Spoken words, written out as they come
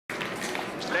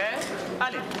I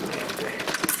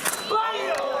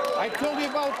told you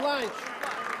about lunch.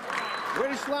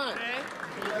 Where is lunch?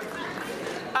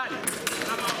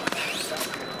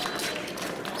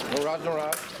 No rush, no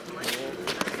rush.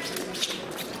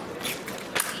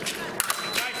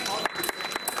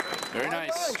 Very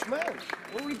nice. Lunch, man.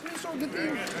 We'll replace all the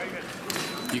things.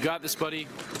 You got this, buddy.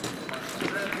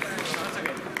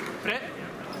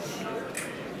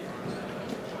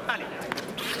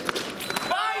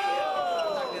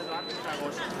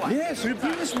 Yes,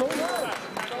 reprise, no rush.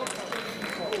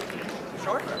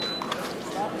 Short?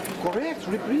 Correct,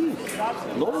 reprise.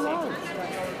 No rush.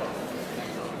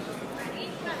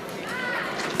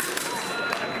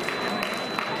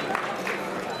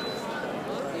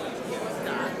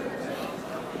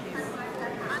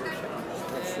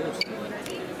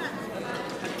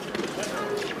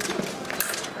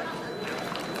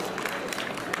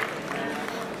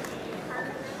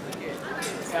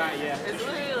 Yeah. It's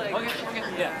really like... Okay.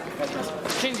 Yeah.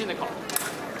 Changing the call.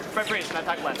 Preparation,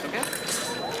 attack left, okay?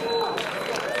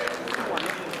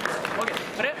 Okay,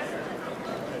 pre.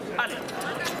 Ale.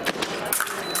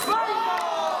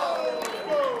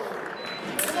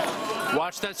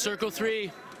 Watch that circle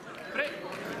 3. Pre.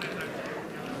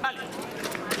 Ale.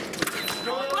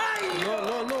 No.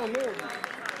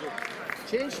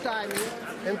 Change timing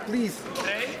and please.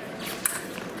 Pre.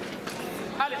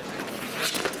 Ale.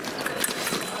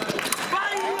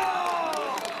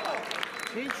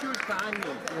 Change your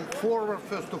timing and forward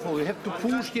first of all. You have to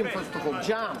push him first of all.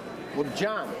 Jump. Would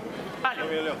jump.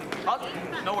 Ale. Halt.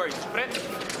 No worries. Pre.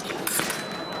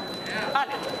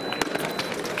 Ale.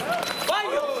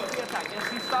 Yes,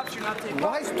 he stops, you're not taking.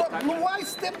 Why stop? No, why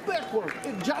step backward?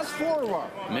 Just forward.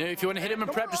 Maybe if you want to hit him in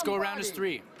prep, just go around his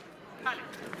 3.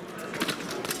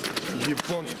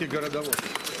 Японский городовой.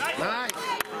 Nice.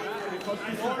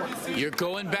 You're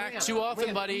going back too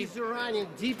often, buddy. He's running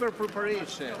deeper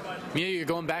preparation. Emilio, you're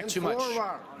going back too much.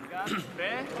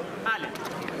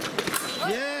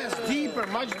 Yes, deeper,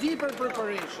 much deeper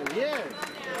preparation. Yes.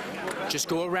 Just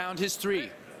go around his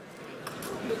 3.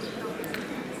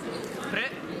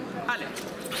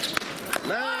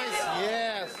 Nice.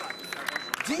 Yes.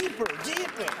 Deeper.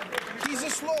 He's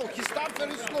slow. He starts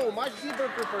very slow. Much deeper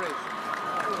preparation.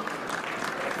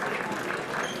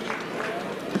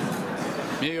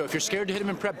 Emilio, if you're scared to hit him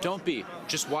in prep, don't be.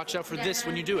 Just watch out for this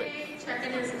when you do it.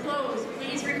 Check-in is closed.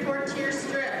 Please report to your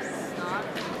strips.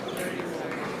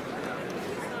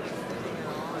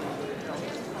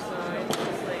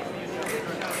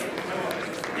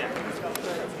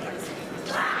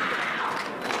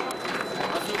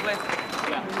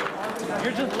 Yeah.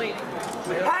 You're just late.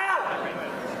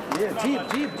 Yeah,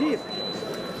 deep.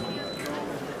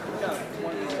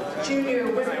 Junior,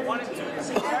 I wanted to.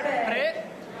 Pre.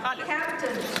 Ale.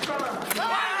 Captain Strong.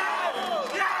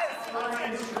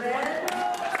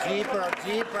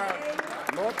 Deeper.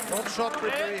 Not short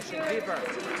preparation. Deeper.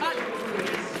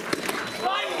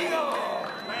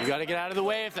 You got to get out of the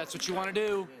way if that's what you want to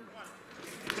do.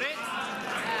 Pre.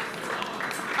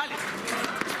 Ale.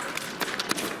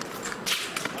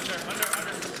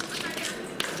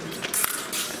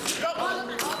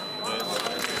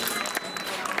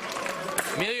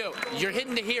 Emilio, you're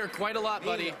hitting to here quite a lot,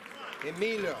 buddy.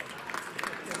 Emilio,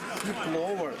 keep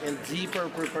lower and deeper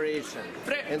preparation.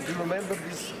 And do remember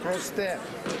this cross step.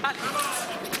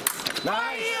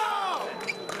 Nice.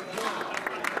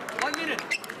 1 minute.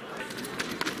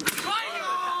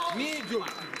 Medium,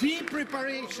 deep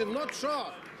preparation, not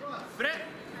short. Pre. Ale.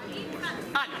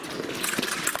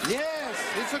 Yes,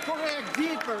 it's a correct.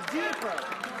 Deeper.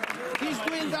 He's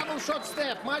doing double shot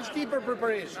step, much deeper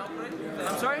preparation.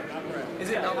 I'm sorry? Is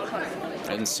it double shot? I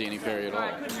didn't see any parry at all.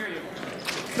 I couldn't hear you.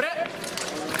 Pre.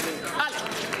 Ale.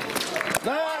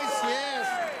 Nice, yes.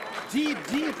 Deep,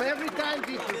 every time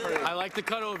deep preparation. I like the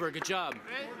cutover. Good job.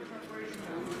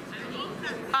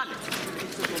 Ale.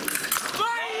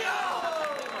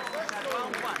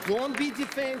 Don't be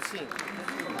defensive.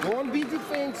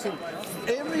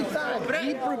 Every time,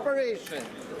 deep preparation.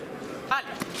 Ale.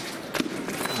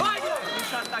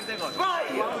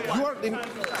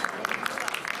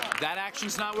 That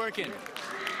action's not working.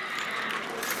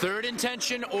 Third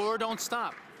intention or don't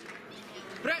stop.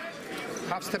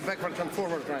 Half step backward and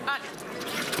forward, right?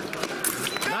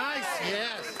 Nice,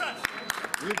 yes.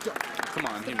 Good job. Come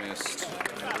on, he missed.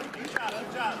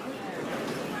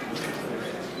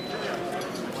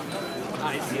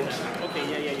 I see that.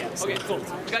 Okay, yeah. Okay, cool.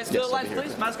 You guys still alive,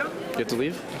 please? Mask on. Get to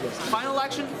leave? Final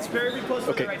action. It's very close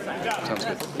to the right side. Sounds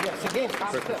good. Yes, again, half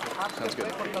step good.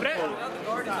 backward and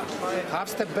forward. Half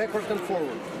step backward and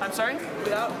forward. I'm sorry?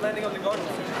 Without landing on the guard.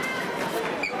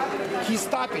 He's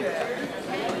stopping.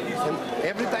 And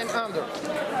every time under.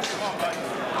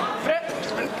 Prêt.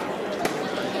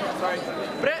 Sorry.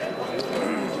 Prêt.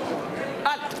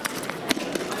 Allez.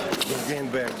 He's getting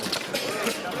back.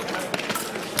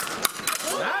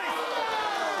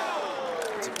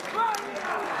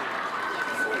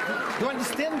 You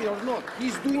understand me or not?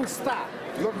 He's doing stop.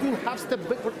 You're doing half step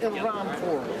backward and round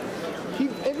forward. He,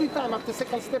 every time after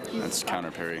second step, he's That's counter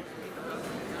parry.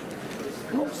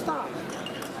 No stop.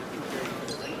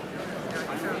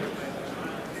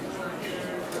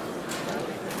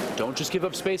 Don't just give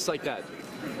up space like that.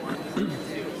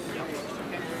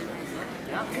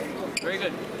 Very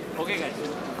good. Okay, guys.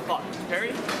 Clock.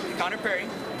 Parry, counter parry,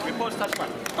 repose touch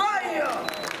line.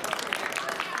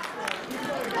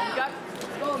 Got.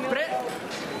 Prêt.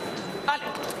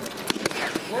 Allez.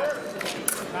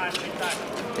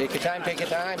 Take your time, take your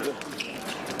time.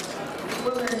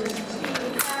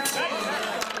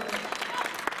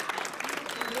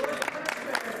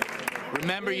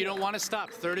 Remember, you don't want to stop.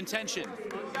 Third intention.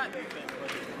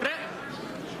 Prêt.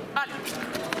 Allez.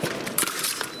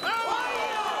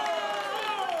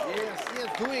 Yes, yes,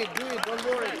 do it, don't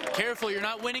worry. Careful, you're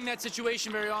not winning that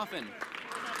situation very often.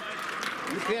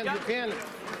 You can.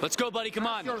 Let's go, buddy, come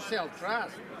on. Trust yourself,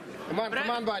 trust. Come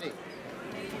on, buddy.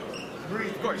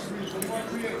 Of course.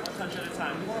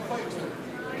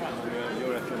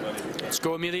 Let's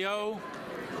go, Emilio.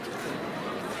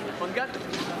 On garde.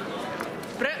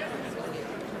 Prêt.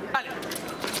 Allez.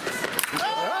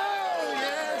 Oh,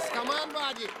 yes, come on,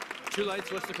 buddy. 2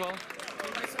 lights, what's the call?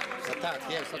 Attack,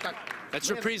 yes, attack. That's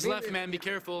reprise left, man, be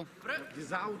careful.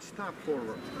 This out, stop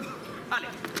forward.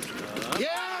 Allez.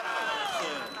 Yeah!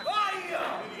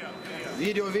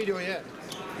 Video, yeah.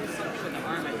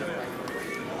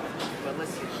 But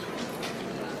let's see.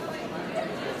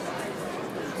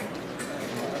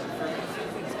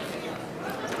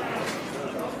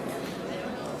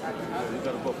 You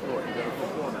gotta go forward. You gotta go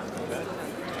forward now. Okay?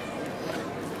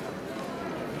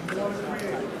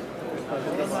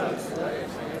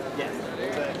 Yes.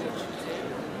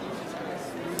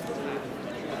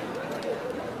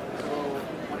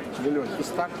 Emilio, he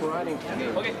stuck running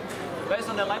again. Okay. Guys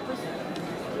on the line, please.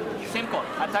 Same call.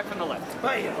 Attack from the left.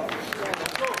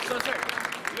 So, sir,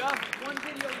 you have 1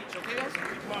 video each, okay, guys?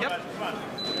 Yep.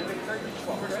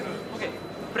 Okay.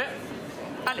 Prêt.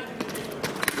 Allez.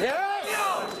 Yes!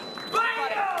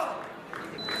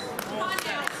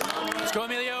 Let's go,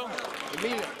 Emilio.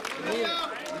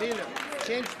 Emilio,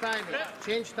 change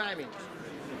timing.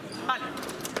 Allez.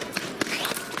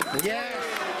 Yes,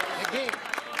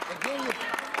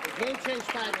 again change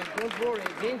timing, don't worry,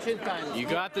 again change timing. You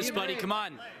got this, Be buddy, brave. come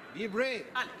on. Be brave.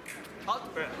 Allez. Halt.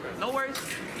 No worries.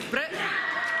 Prêt.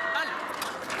 Allez.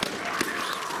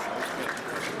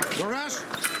 No rush.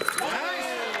 Nice.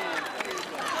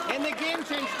 And again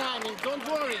change timing, don't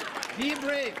worry. Be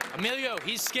brave. Emilio,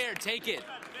 he's scared, take it.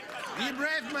 Be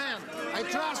brave, man. I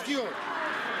trust you. On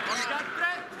garde.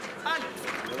 Prêt. Allez.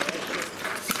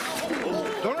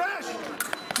 Don't rush.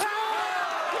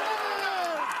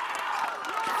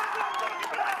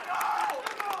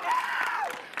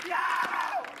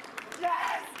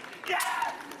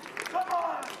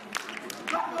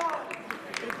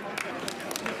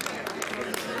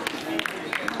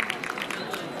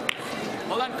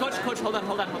 Hold on, coach, hold on.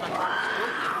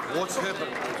 What's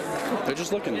happening? They're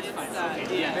just looking.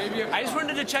 Yeah. I just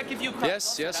wanted to check if you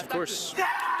Yes, of course.